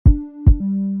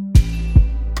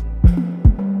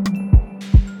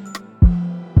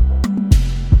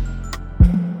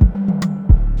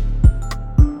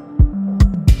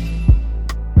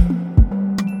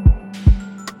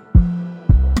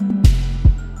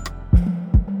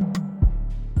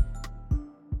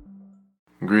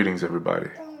Greetings, everybody.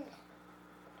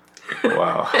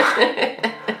 Wow.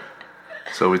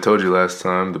 So we told you last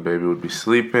time the baby would be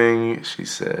sleeping. She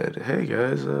said, "Hey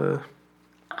guys,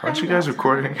 aren't you guys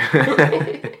recording?"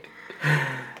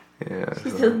 Yeah.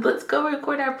 She said, "Let's go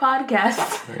record our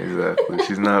podcast." Exactly.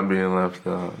 She's not being left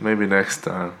out. Maybe next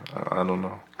time. I don't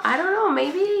know. I don't know.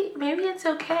 Maybe it's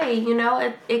okay. You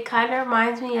know, it kind of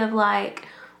reminds me of like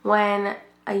when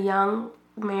a young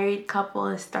married couple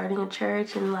is starting a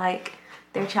church and like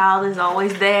their child is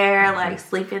always there, like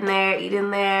sleeping there,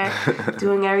 eating there,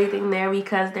 doing everything there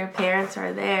because their parents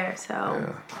are there. So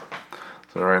yeah.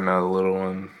 So right now the little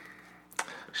one,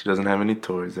 she doesn't have any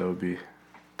toys. That would be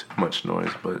too much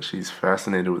noise, but she's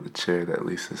fascinated with the chair that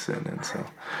Lisa's sitting in, so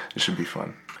it should be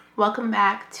fun. Welcome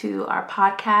back to our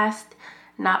podcast,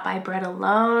 Not by Bread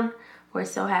Alone. We're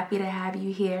so happy to have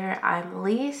you here. I'm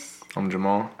Lise. I'm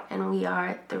Jamal. And we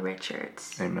are the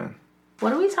Richards. Amen.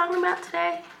 What are we talking about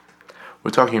today? We're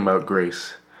talking about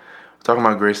grace. We're talking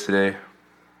about grace today.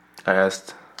 I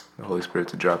asked the Holy Spirit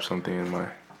to drop something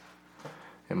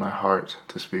in my heart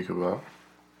to speak about.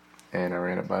 And I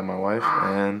ran it by my wife,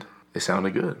 and it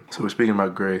sounded good. So we're speaking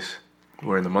about grace.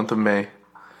 We're in the month of May,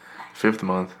 5th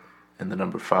month, and the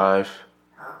number 5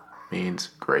 means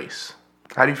grace.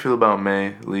 How do you feel about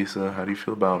May, Lisa? How do you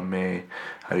feel about May?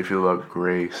 How do you feel about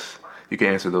grace? You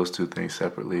can answer those two things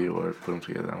separately or put them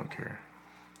together. I don't care.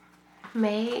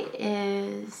 May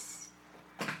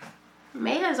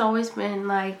has always been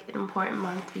like an important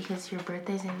month because your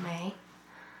birthday's in May.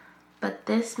 But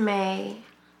this May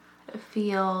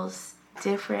feels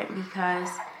different because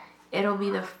it'll be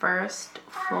the first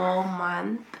full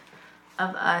month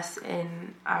of us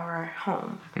in our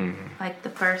home. Mm-hmm. Like the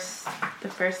first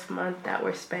month that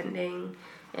we're spending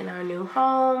in our new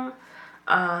home.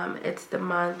 It's the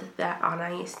month that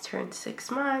Anais turned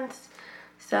 6 months.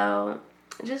 So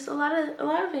just a lot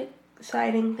of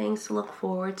exciting things to look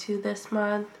forward to this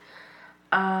month.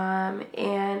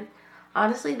 And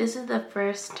honestly, this is the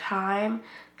first time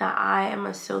that I am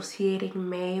associating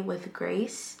May with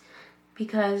grace,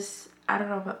 because I don't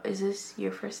know, is this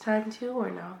your first time too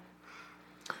or no?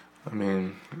 I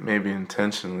mean, maybe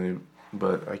intentionally,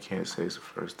 but I can't say it's the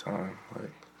first time.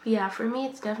 Yeah, for me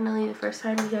it's definitely the first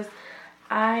time because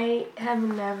I have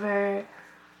never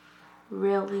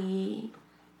really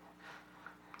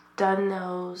done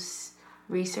those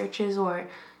researches or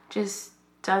just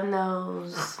done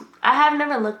those. I have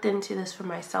never looked into this for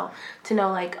myself to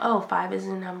know like, 5 is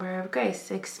the number of grace,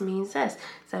 6 means this,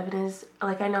 7 is,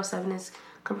 like I know 7 is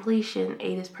completion,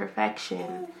 8 is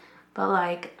perfection, but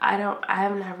like I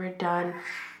have never done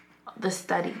the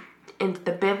study, into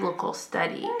the biblical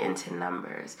study into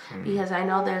numbers, because I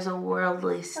know there's a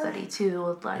worldly study too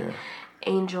with like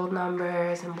angel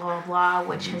numbers and blah blah blah,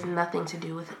 which has nothing to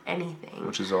do with anything.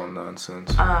 Which is all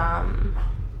nonsense.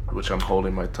 Which I'm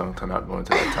holding my tongue to not go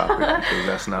into that topic because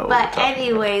that's not what we're talking about. But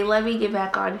anyway, let me get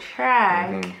back on track.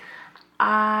 Mm-hmm.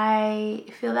 I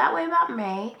feel that way about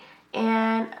May,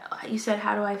 and you said,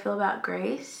 how do I feel about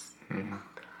grace? Mm-hmm.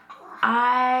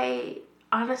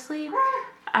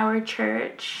 Our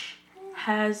church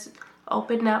has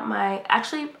opened up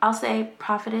I'll say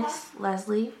Prophetess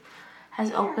Leslie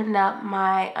has opened up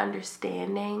my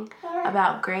understanding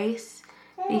about grace,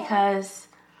 because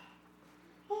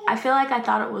I feel like I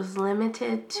thought it was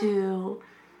limited to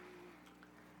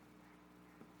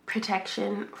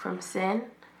protection from sin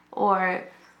or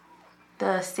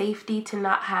the safety to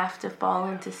not have to fall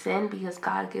into sin because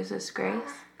God gives us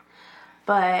grace.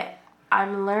 But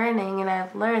I'm learning, and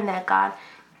I've learned that God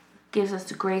gives us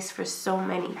the grace for so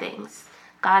many things.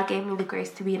 God gave me the grace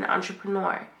to be an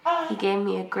entrepreneur. He gave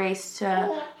me a grace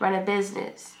to run a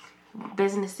businesses.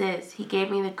 He gave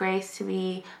me the grace to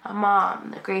be a mom,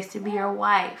 the grace to be a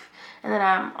wife. And then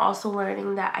I'm also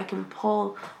learning that I can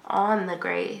pull on the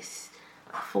grace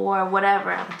for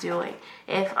whatever I'm doing.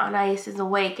 If Anais is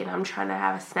awake and I'm trying to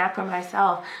have a snack for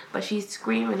myself, but she's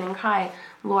screaming and crying,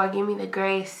 Lord, give me the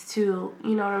grace to,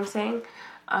 you know what I'm saying?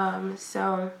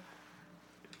 So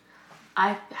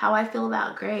how I feel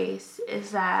about grace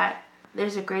is that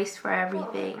there's a grace for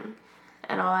everything,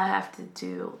 and all I have to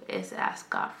do is ask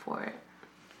God for it.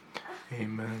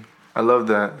 Amen. I love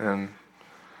that, and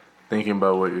thinking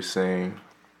about what you're saying,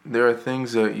 there are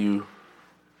things that you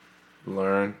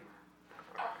learn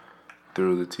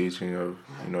through the teaching of,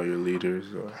 your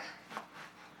leaders or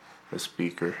a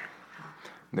speaker.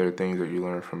 There are things that you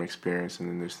learn from experience, and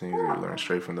then there's things that you learn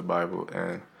straight from the Bible.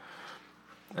 And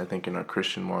I think in our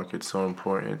Christian walk, it's so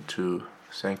important to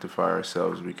sanctify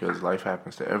ourselves because life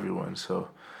happens to everyone. So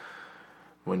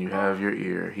when you have your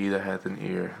ear, he that hath an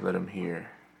ear, let him hear.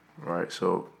 Right?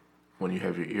 So when you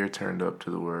have your ear turned up to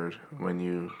the word, when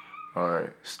you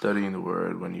are studying the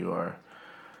Word, when you are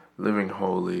living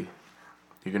holy,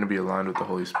 you're going to be aligned with the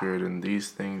Holy Spirit, and these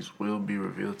things will be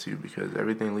revealed to you, because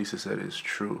everything Lisa said is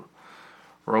true.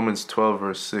 Romans 12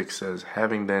 verse 6 says,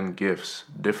 having then gifts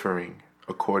differing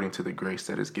according to the grace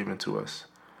that is given to us,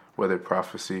 whether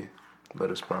prophecy,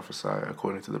 let us prophesy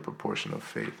according to the proportion of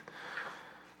faith.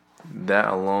 That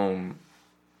alone,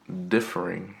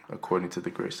 differing according to the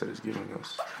grace that is given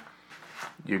us.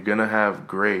 You're going to have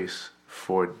grace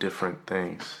for different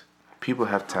things. People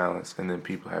have talents, and then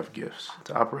people have gifts.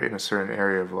 To operate in a certain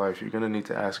area of life, you're going to need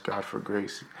to ask God for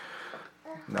grace.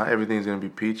 Not everything's going to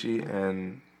be peachy,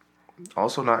 and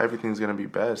also not everything's going to be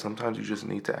bad. Sometimes you just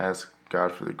need to ask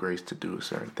God for the grace to do a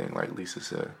certain thing, like Lisa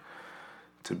said.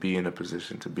 To be in a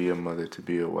position, to be a mother, to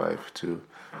be a wife, to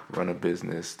run a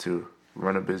business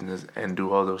and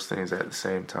do all those things at the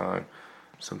same time.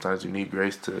 Sometimes you need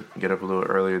grace to get up a little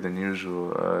earlier than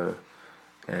usual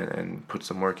and put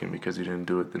some work in because you didn't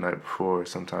do it the night before.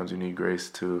 Sometimes you need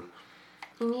grace to...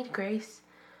 You need grace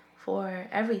for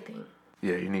everything.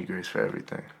 Yeah, you need grace for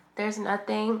everything. There's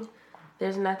nothing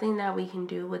that we can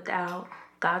do without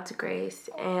God's grace.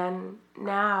 And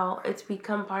now it's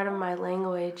become part of my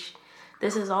language.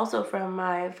 This is also from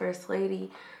my First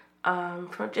Lady. From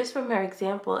her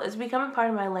example, it's become a part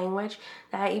of my language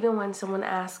that even when someone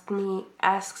asks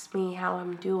me how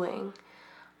I'm doing,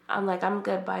 I'm like, I'm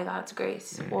good by God's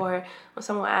grace. Mm-hmm. Or when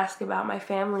someone asks about my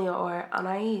family or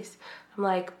Anais, I'm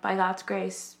like, by God's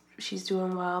grace, she's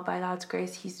doing well. By God's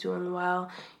grace, he's doing well.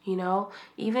 You know,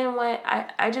 even when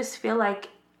I just feel like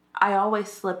I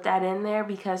always slip that in there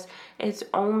because it's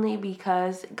only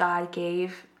because God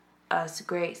gave us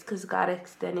grace, because God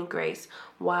extended grace,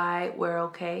 why we're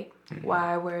okay,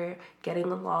 why we're getting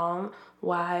along,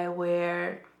 why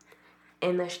we're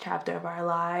in this chapter of our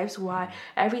lives, why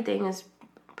everything is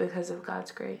because of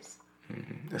God's grace.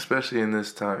 Mm-hmm. Especially in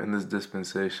this time, in this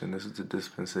dispensation. This is the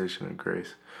dispensation of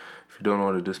grace. If you don't know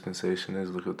what a dispensation is,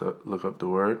 look up the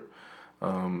word.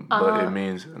 But it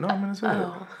means I'm gonna say it.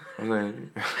 I'm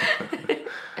saying.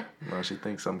 No, she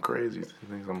thinks I'm crazy. She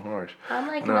thinks I'm harsh. I'm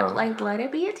like, no. Let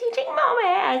it be a teaching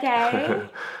moment, okay?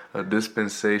 A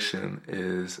dispensation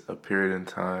is a period in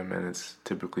time, and it's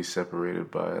typically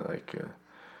separated by like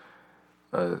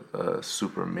a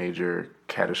super major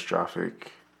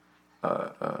catastrophic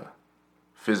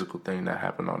physical thing that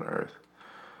happened on Earth.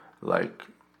 Like,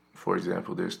 for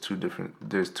example, there's two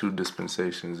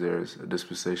dispensations. There's a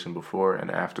dispensation before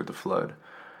and after the flood,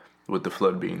 with the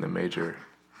flood being the major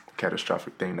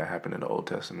catastrophic thing that happened in the Old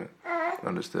Testament.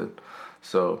 Understood?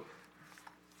 So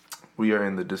we are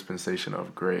in the dispensation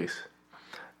of grace,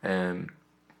 and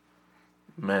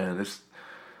man,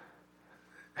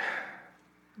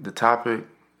 the topic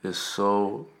is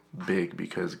so big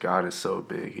because God is so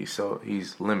big.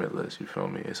 He's limitless. You feel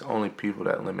me? It's only people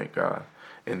that limit God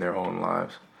in their own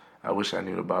lives. I wish I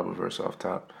knew the Bible verse off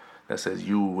top that says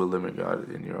you will limit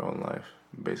God in your own life.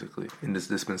 Basically, in this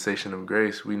dispensation of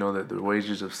grace, we know that the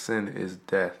wages of sin is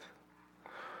death.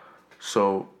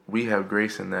 So we have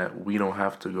grace in that we don't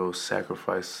have to go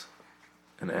sacrifice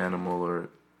an animal, or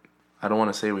I don't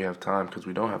want to say we have time, because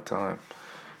we don't have time.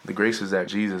 The grace is that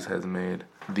Jesus has made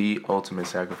the ultimate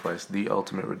sacrifice, the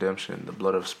ultimate redemption, the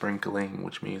blood of sprinkling,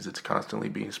 which means it's constantly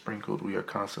being sprinkled. We are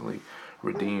constantly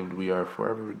redeemed. We are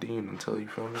forever redeemed until, you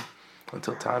feel me?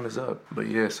 Until time is up. But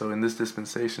yeah, so in this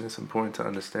dispensation, it's important to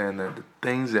understand that the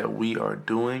things that we are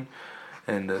doing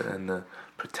and the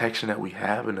protection that we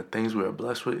have and the things we are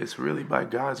blessed with, it's really by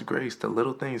God's grace, the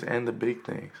little things and the big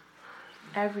things.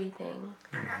 Everything.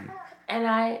 Mm-hmm. And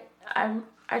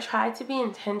I try to be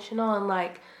intentional and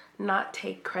like not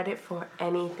take credit for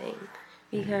anything,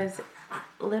 because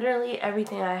literally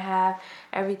everything I have,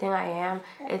 everything I am,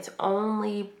 it's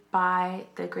only by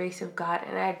the grace of God.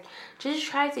 And I just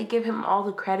try to give him all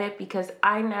the credit, because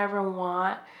I never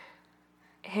want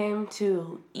him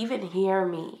to even hear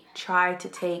me try to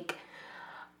take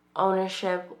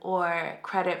ownership or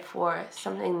credit for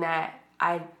something that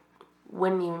I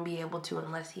wouldn't even be able to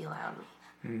unless he allowed me.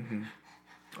 Mm-hmm.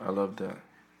 I love that.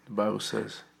 The Bible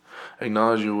says,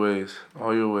 acknowledge your ways,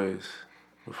 all your ways,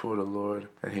 before the Lord,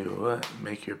 and he will what?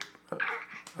 Make your...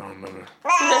 I don't remember.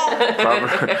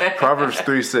 Proverbs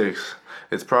 3:6.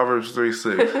 It's Proverbs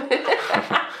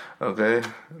 3:6. Okay?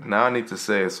 Now I need to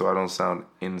say it so I don't sound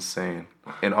insane.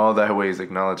 In all thy ways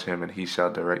acknowledge him, and he shall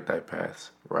direct thy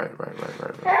paths. Right.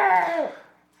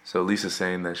 So Lisa's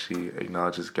saying that she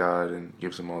acknowledges God and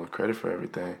gives him all the credit for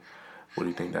everything. What do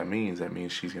you think that means? That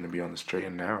means she's going to be on the straight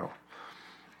and narrow.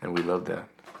 And we love that.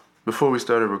 Before we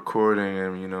started recording,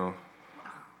 and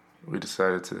we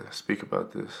decided to speak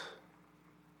about this,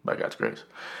 by God's grace.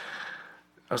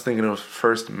 I was thinking of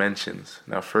first mentions.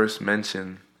 Now, first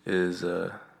mention is,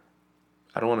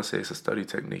 I don't want to say it's a study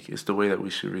technique. It's the way that we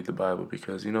should read the Bible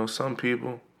because, some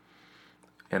people,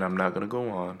 and I'm not going to go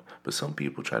on, but some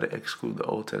people try to exclude the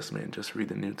Old Testament and just read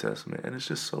the New Testament, and it's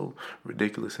just so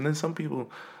ridiculous. And then some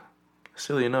people,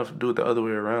 silly enough, do it the other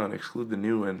way around, exclude the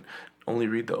New and only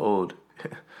read the Old.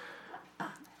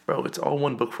 Bro, it's all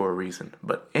one book for a reason.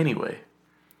 But anyway,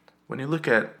 when you look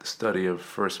at the study of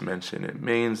first mention, it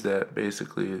means that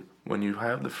basically when you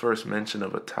have the first mention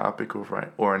of a topic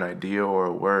or an idea or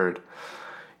a word,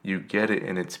 you get it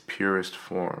in its purest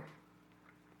form.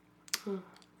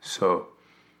 So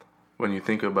when you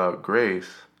think about grace,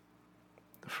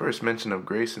 the first mention of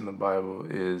grace in the Bible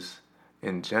is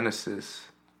in Genesis,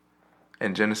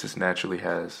 and Genesis naturally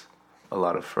has a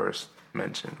lot of first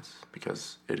mentions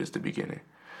because it is the beginning.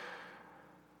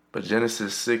 But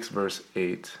Genesis 6 verse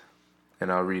 8,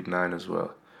 and I'll read 9 as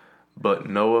well. But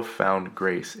Noah found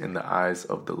grace in the eyes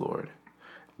of the Lord.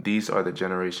 These are the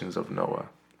generations of Noah.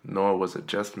 Noah was a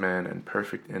just man and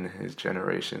perfect in his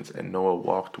generations, and Noah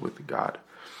walked with God.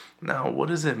 Now, what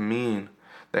does it mean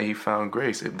that he found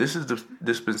grace? If this is the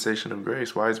dispensation of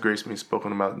grace, why is grace being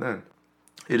spoken about then?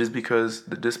 It is because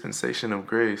the dispensation of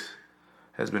grace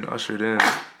has been ushered in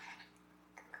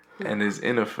and is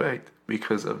in effect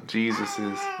because of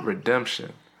Jesus'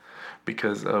 redemption,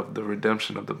 because of the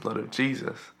redemption of the blood of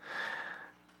Jesus.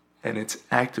 And it's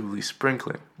actively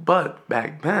sprinkling. But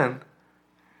back then,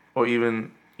 or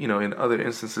even, in other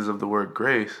instances of the word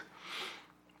grace,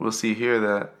 we'll see here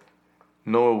that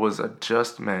Noah was a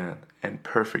just man and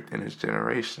perfect in his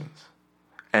generations.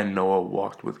 And Noah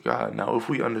walked with God. Now, if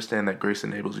we understand that grace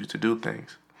enables you to do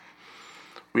things,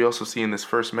 we also see in this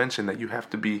first mention that you have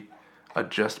to be a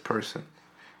just person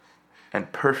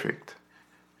and perfect,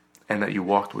 and that you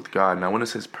walked with God. Now, when it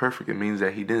says perfect, it means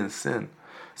that he didn't sin.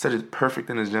 It said he's perfect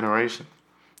in his generation,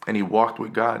 and he walked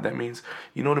with God. That means,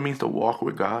 you know what it means to walk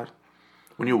with God?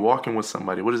 When you're walking with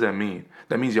somebody, what does that mean?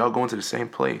 That means y'all going to the same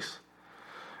place.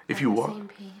 If you walk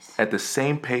at the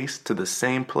same pace to the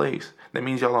same place, that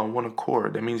means y'all are on one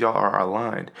accord. That means y'all are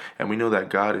aligned. And we know that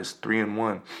God is 3 in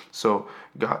 1. So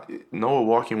Noah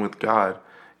walking with God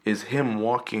is him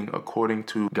walking according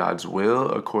to God's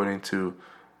will, according to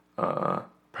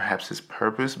perhaps his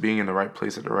purpose, being in the right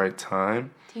place at the right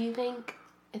time. Do you think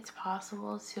it's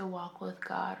possible to walk with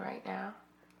God right now?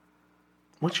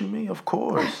 What you mean? Of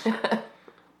course.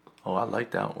 Oh, I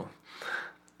like that one.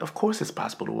 Of course it's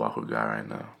possible to walk with God right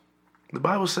now. The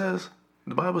Bible says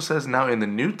now in the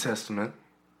New Testament,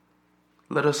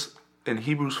 let us, in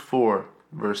Hebrews 4,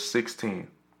 verse 16,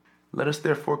 let us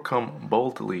therefore come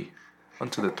boldly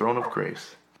unto the throne of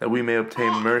grace, that we may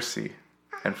obtain mercy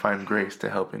and find grace to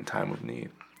help in time of need.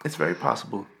 It's very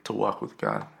possible to walk with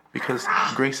God because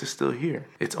grace is still here.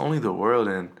 It's only the world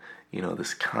and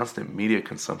this constant media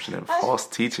consumption and false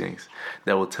teachings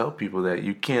that will tell people that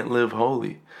you can't live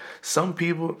holy. Some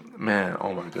people, man,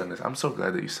 oh my goodness, I'm so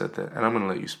glad that you said that, and I'm going to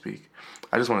let you speak.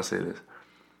 I just want to say this.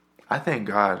 I thank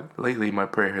God, lately my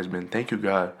prayer has been, thank you,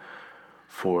 God,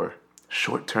 for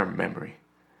short-term memory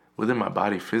within my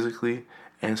body physically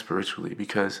and spiritually,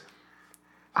 because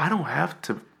I don't have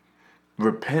to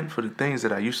repent for the things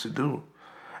that I used to do.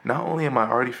 Not only am I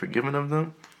already forgiven of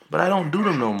them, but I don't do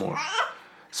them no more.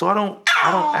 So I don't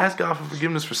ask God for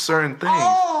forgiveness for certain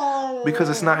things because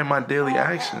it's not in my daily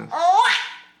actions.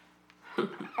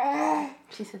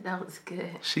 She said that was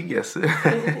good. She gets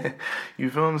it. You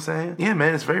feel what I'm saying? Yeah,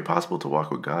 man, it's very possible to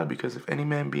walk with God because if any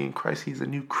man be in Christ, he's a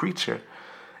new creature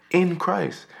in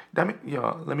Christ.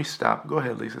 Y'all, let me stop. Go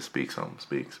ahead, Lisa. Speak something.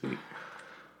 Speak.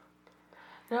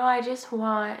 No, I just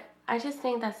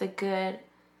think that's a good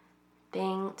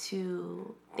thing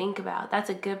to think about. That's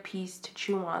a good piece to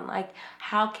chew on. Like,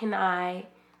 how can I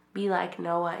be like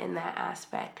Noah in that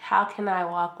aspect? How can I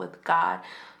walk with God?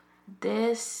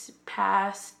 This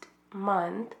past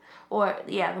month,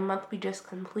 the month we just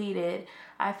completed,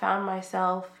 I found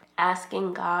myself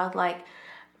asking God, like,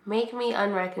 make me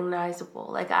unrecognizable.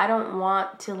 Like, I don't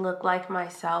want to look like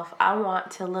myself. I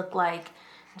want to look like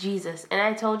Jesus. And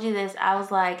I told you this, I was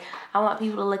like, I want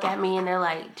people to look at me and they're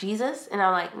like, Jesus? And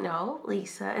I'm like, no,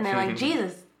 Lisa. And they're like,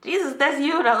 Jesus, that's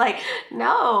you. And I'm like,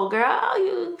 no, girl,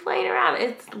 you playing around.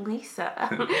 It's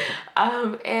Lisa.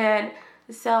 And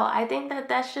so I think that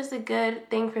that's just a good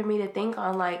thing for me to think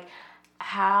on, like,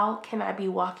 how can I be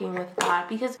walking with God?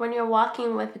 Because when you're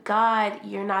walking with God,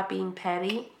 you're not being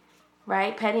petty,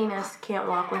 right? Pettiness can't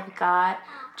walk with God.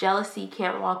 Jealousy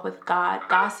can't walk with God.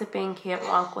 Gossiping can't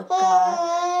walk with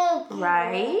God,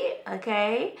 right?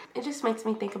 Okay? It just makes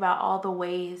me think about all the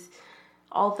ways,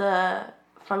 all the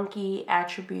funky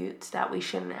attributes that we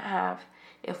shouldn't have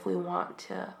if we want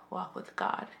to walk with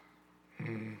God.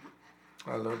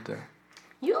 I love that.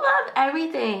 You love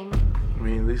everything. I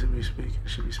mean, Lisa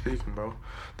should be speaking, bro.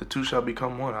 The two shall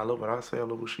become one. I love what I say. I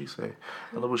love what she say.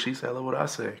 I love what she say. I love what I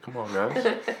say. Come on,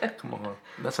 guys. Come on.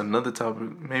 That's another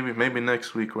topic. Maybe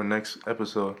next week or next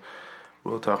episode,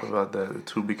 we'll talk about that. The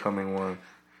two becoming one.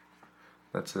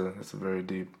 That's a very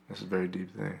deep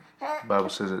thing. The Bible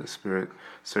says that the Spirit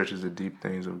searches the deep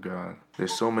things of God.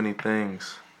 There's so many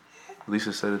things.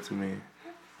 Lisa said it to me.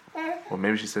 Or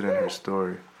maybe she said it in her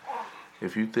story.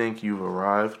 If you think you've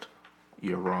arrived,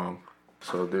 you're wrong.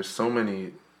 So there's so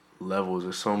many levels.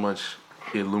 There's so much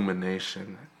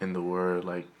illumination in the Word.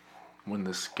 Like when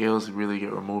the scales really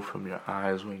get removed from your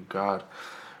eyes, when God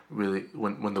really,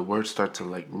 when the words start to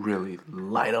like really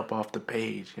light up off the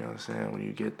page, you know what I'm saying? When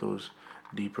you get those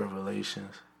deep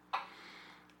revelations,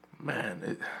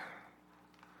 man,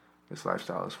 this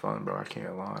lifestyle is fun, bro. I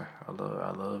can't lie. I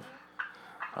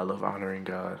love honoring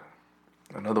God.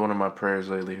 Another one of my prayers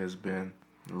lately has been,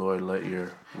 Lord, let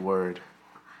your word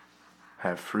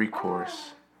have free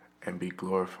course and be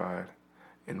glorified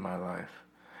in my life.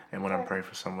 And when I'm praying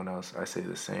for someone else, I say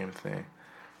the same thing.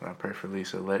 When I pray for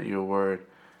Lisa, let your word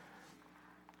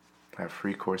have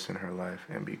free course in her life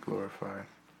and be glorified.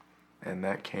 And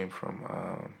that came from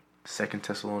 2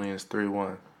 Thessalonians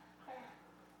 3:1.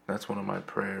 That's one of my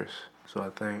prayers. So I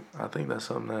think that's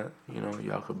something that,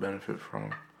 y'all could benefit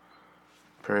from.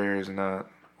 Prayer is not,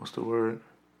 what's the word?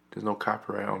 There's no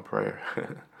copyright on prayer.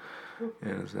 You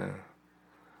understand?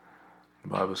 The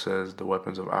Bible says the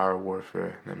weapons of our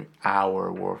warfare.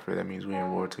 That means we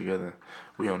in war together.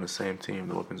 We on the same team.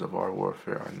 The weapons of our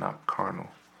warfare are not carnal.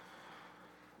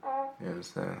 You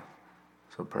understand?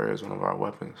 So prayer is one of our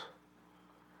weapons.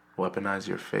 Weaponize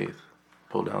your faith.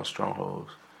 Pull down strongholds.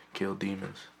 Kill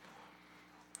demons.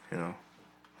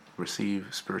 Receive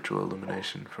spiritual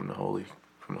illumination from the Holy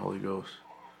Ghost.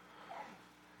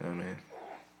 You know what I mean?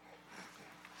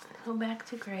 Go back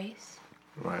to grace.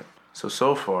 Right.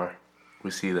 So far, we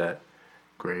see that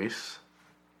grace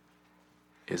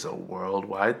is a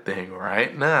worldwide thing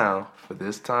right now for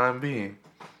this time being.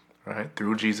 Right?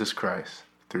 Through Jesus Christ.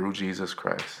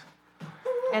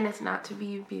 And it's not to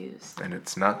be abused.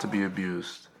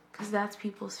 Because that's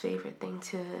people's favorite thing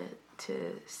to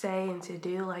say and to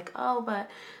do. Like, oh, but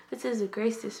this is a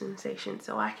grace dispensation,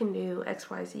 so I can do X,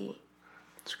 Y, Z.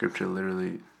 Scripture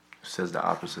literally says the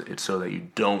opposite. It's so that you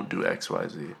don't do X, Y,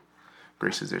 Z.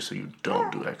 Grace is there so you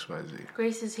don't do X, Y, Z.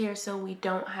 Grace is here so we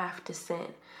don't have to sin.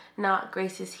 Not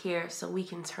grace is here so we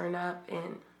can turn up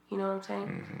and, you know what I'm saying?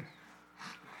 Mm-hmm.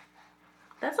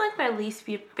 That's like my least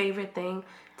favorite thing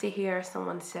to hear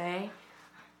someone say.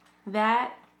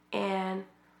 That and,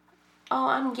 oh,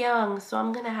 I'm young, so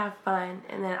I'm going to have fun,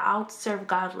 and then I'll serve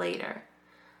God later.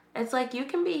 It's like you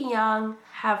can be young,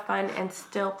 have fun, and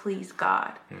still please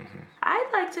God. Mm-hmm. I'd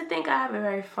like to think I have a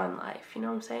very fun life, you know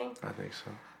what I'm saying? I think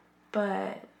so.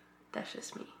 But that's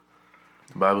just me.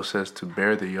 The Bible says to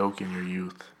bear the yoke in your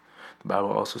youth. The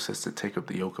Bible also says to take up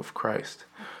the yoke of Christ.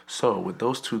 So with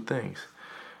those two things,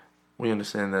 we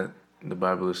understand that the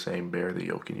Bible is saying bear the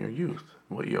yoke in your youth.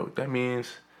 What yoke? That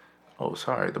means,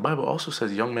 the Bible also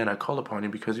says, young man, I call upon you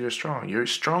because you're strong. You're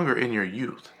stronger in your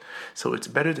youth. So it's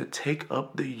better to take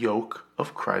up the yoke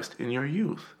of Christ in your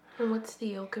youth. And what's the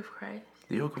yoke of Christ?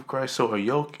 The yoke of Christ. So a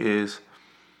yoke is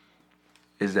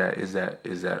that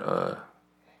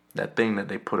thing that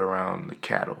they put around the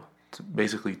cattle. It's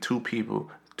basically two cattle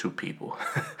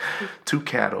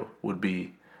would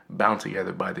be bound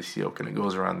together by this yoke, and it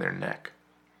goes around their neck.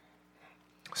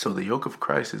 So the yoke of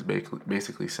Christ is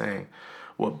basically saying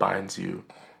what binds you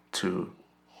to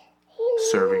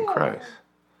serving Christ.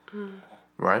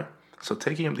 Right? So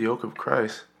taking up the yoke of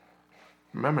Christ,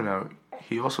 remember now,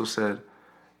 he also said,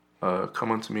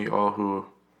 come unto me all who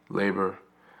labor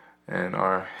and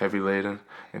are heavy laden,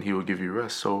 and he will give you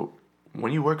rest. So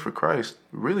when you work for Christ,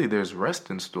 really there's rest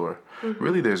in store. Mm-hmm.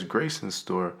 Really there's grace in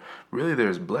store. Really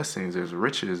there's blessings, there's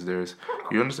riches,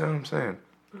 you understand what I'm saying?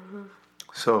 Mm-hmm.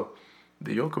 So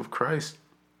the yoke of Christ,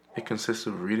 it consists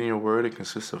of reading your word, it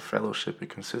consists of fellowship, it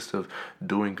consists of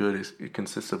doing good, it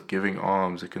consists of giving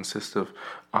alms, it consists of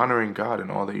honoring God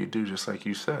in all that you do, just like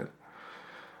you said.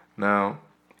 Now,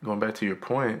 going back to your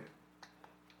point,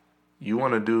 you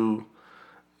want to do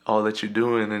all that you're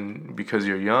doing, and because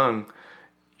you're young,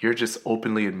 you're just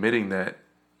openly admitting that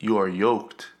you are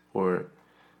yoked,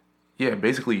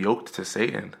 basically yoked to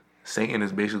Satan. Satan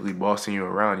is basically bossing you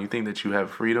around. You think that you have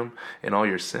freedom in all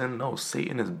your sin? No,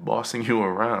 Satan is bossing you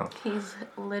around. He's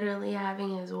literally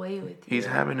having his way with you. He's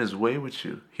having his way with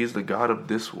you. He's the God of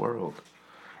this world.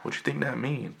 What you think that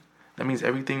means? That means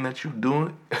everything that you're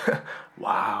doing,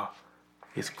 wow.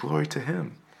 It's glory to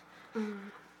him.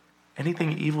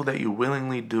 Anything evil that you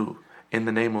willingly do in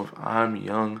the name of I'm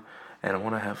young and I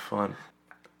want to have fun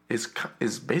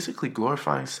is basically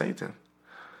glorifying Satan.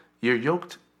 You're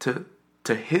yoked to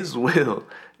his will.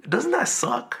 Doesn't that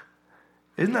suck?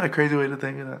 Isn't that a crazy way to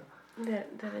think of that?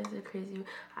 That is a crazy.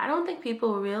 I don't think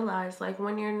people realize, like,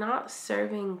 when you're not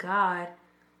serving God,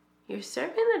 you're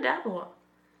serving the devil.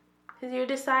 Because you're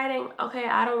deciding, okay,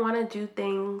 I don't want to do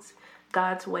things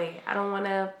God's way. I don't want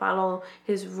to follow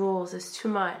his rules. It's too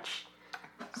much.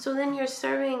 So then you're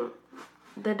serving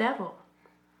the devil.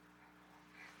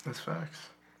 That's facts.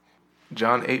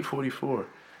 John 8:44.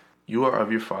 You are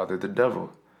of your father, the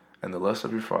devil, and the lusts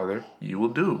of your father you will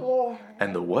do.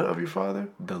 And the what of your father?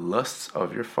 The lusts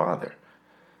of your father.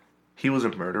 He was a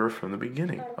murderer from the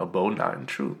beginning, abode not in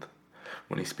truth.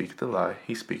 When he speaketh a lie,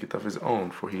 he speaketh of his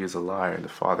own, for he is a liar and the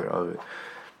father of it.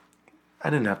 I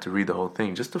didn't have to read the whole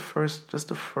thing. Just the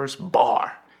first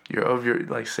bar.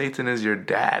 Satan is your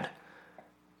dad.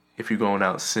 If you're going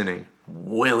out sinning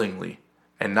willingly,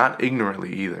 and not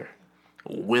ignorantly either,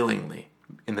 willingly,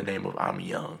 in the name of I'm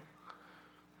young.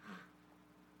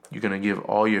 You're going to give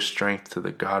all your strength to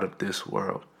the God of this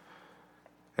world.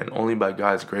 And only by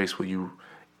God's grace will you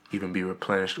even be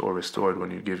replenished or restored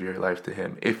when you give your life to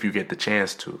him, if you get the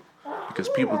chance to. Because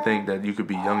people think that you could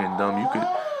be young and dumb.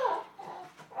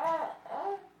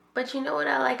 But you know what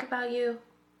I like about you?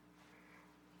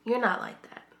 You're not like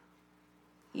that.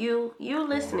 You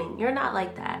listening, you're not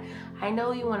like that. I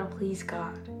know you want to please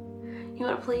God. You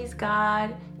want to please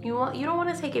God. You don't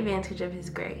want to take advantage of his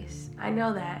grace. I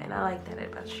know that, and I like that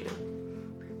about you.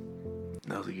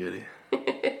 That was a goodie.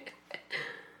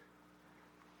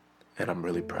 And I'm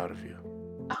really proud of you.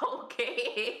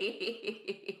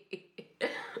 Okay.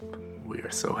 We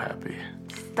are so happy.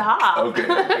 Stop.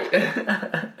 Okay.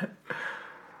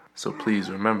 So please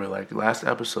remember, like last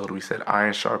episode, we said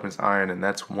iron sharpens iron, and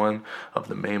that's one of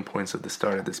the main points of the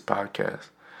start of this podcast.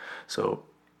 So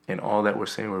in all that we're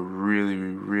saying, we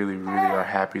really are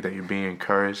happy that you're being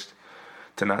encouraged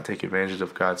to not take advantage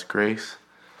of God's grace,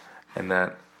 and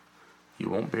that you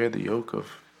won't bear the yoke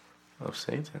of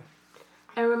Satan.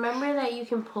 And remember that you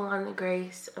can pull on the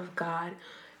grace of God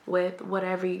with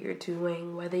whatever you're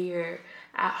doing, whether you're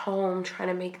at home trying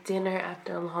to make dinner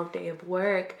after a long day of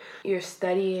work, you're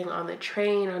studying on the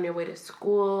train on your way to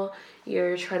school,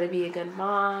 you're trying to be a good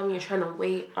mom, you're trying to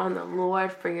wait on the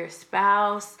Lord for your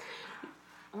spouse.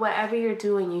 Whatever you're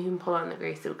doing, you can pull on the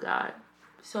grace of God.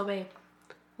 So, babe,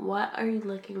 what are you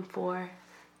looking for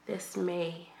this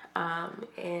May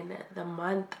in the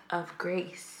month of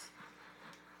grace?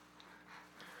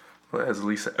 Well, as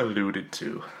Lisa alluded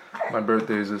to, my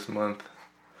birthday is this month.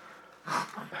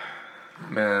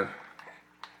 Man,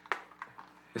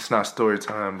 it's not story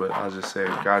time, but I'll just say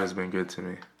God has been good to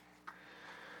me.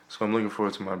 So I'm looking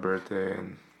forward to my birthday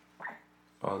and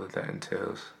all that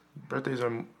entails. Birthdays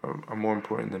are more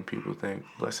important than people think.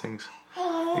 Blessings.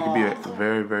 It can be a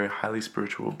very, very highly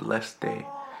spiritual, blessed day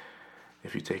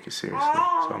if you take it seriously.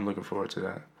 So I'm looking forward to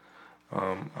that.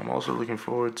 I'm also looking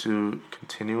forward to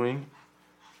continuing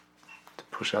to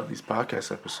push out these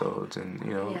podcast episodes.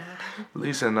 And,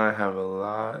 Lisa and I have a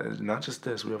lot, not just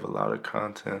this, we have a lot of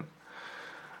content,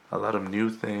 a lot of new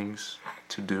things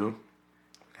to do.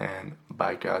 And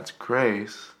by God's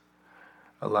grace,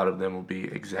 a lot of them will be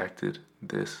exacted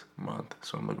this month.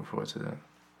 So I'm looking forward to that.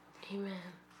 Amen.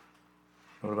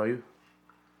 What about you?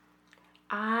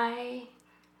 I'm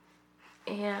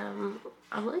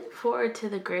looking forward to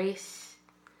the grace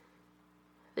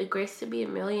to be a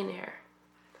millionaire.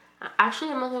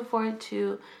 Actually, I'm looking forward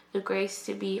to the grace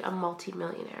to be a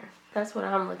multimillionaire. That's what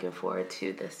I'm looking forward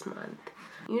to this month.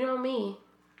 You know me.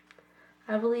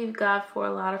 I believe God for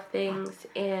a lot of things,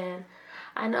 and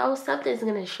I know something's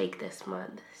going to shake this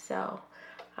month. So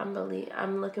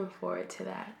I'm looking forward to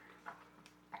that.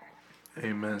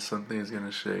 Amen. Something's going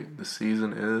to shake. The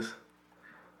season is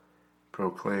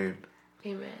proclaimed.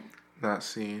 Amen. Not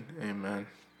seen. Amen.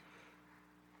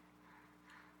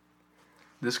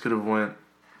 This could have went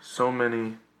so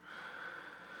many,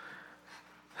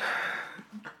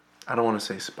 I don't want to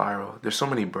say spiral. There's so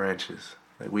many branches.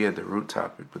 Like we had the root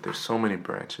topic, but there's so many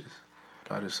branches.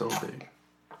 God is so big.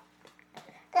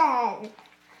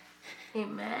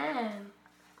 Amen.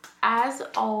 As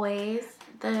always,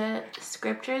 the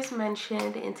scriptures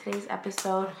mentioned in today's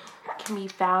episode can be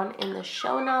found in the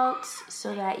show notes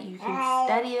so that you can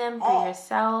study them for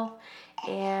yourself.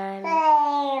 And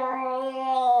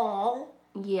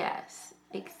yes,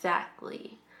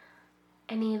 exactly.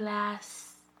 Any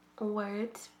last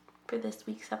words for this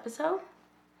week's episode?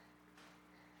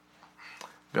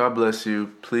 God bless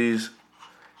you. Please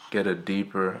get a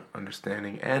deeper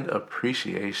understanding and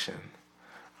appreciation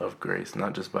of grace,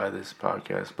 not just by this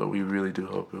podcast, but we really do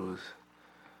hope it was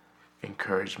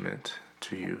encouragement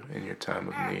to you in your time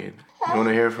of need. You want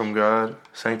to hear from God?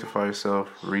 Sanctify yourself,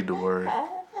 read the word,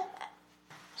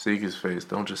 seek his face,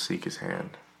 don't just seek his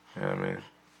hand. Yeah, man.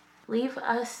 Leave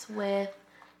us with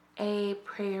a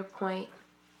prayer point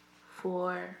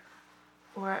for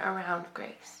or around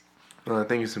grace. Well, I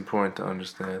think it's important to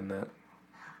understand that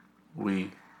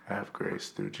we have grace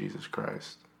through Jesus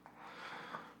Christ.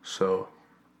 So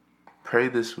pray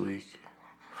this week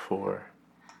for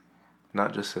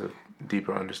not just a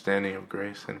deeper understanding of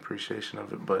grace and appreciation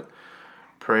of it, but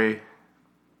pray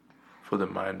for the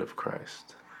mind of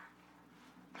Christ.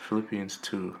 Philippians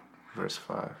 2, verse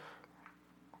 5.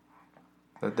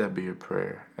 Let that be your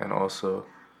prayer. And also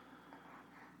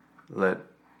let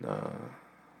the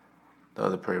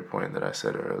other prayer point that I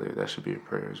said earlier, that should be a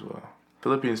prayer as well.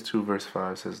 Philippians 2 verse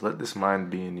 5 says, let this mind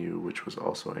be in you, which was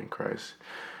also in Christ.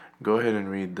 Go ahead and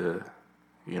read the,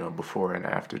 before and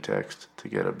after text to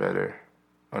get a better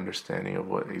understanding of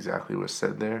what exactly was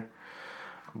said there.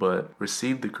 But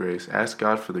receive the grace. Ask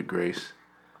God for the grace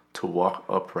to walk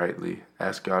uprightly.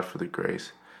 Ask God for the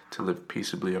grace to live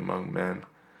peaceably among men.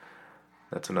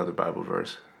 That's another Bible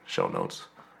verse. Show notes.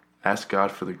 Ask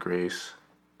God for the grace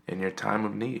in your time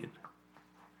of need.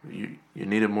 You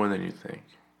need it more than you think.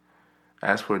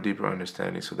 Ask for a deeper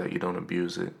understanding so that you don't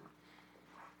abuse it.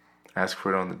 Ask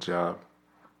for it on the job.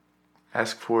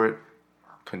 Ask for it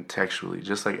contextually.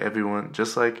 Just like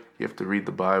you have to read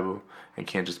the Bible and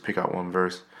can't just pick out one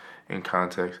verse in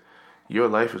context. Your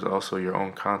life is also your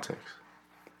own context.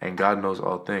 And God knows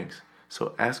all things.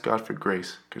 So ask God for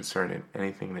grace concerning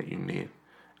anything that you need.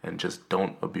 And just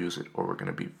don't abuse it, or we're going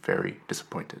to be very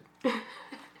disappointed.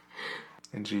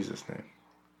 In Jesus' name.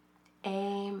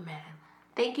 Amen.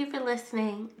 Thank you for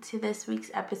listening to this week's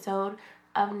episode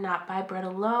of Not by Bread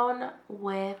Alone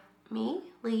with me,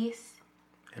 Lise.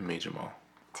 And me, Jamal.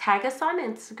 Tag us on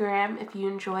Instagram if you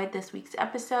enjoyed this week's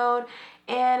episode,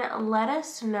 and let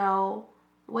us know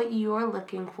what you're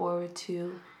looking forward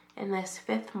to in this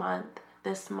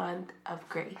this month of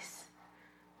grace.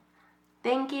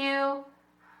 Thank you.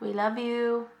 We love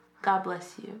you. God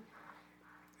bless you.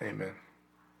 Amen.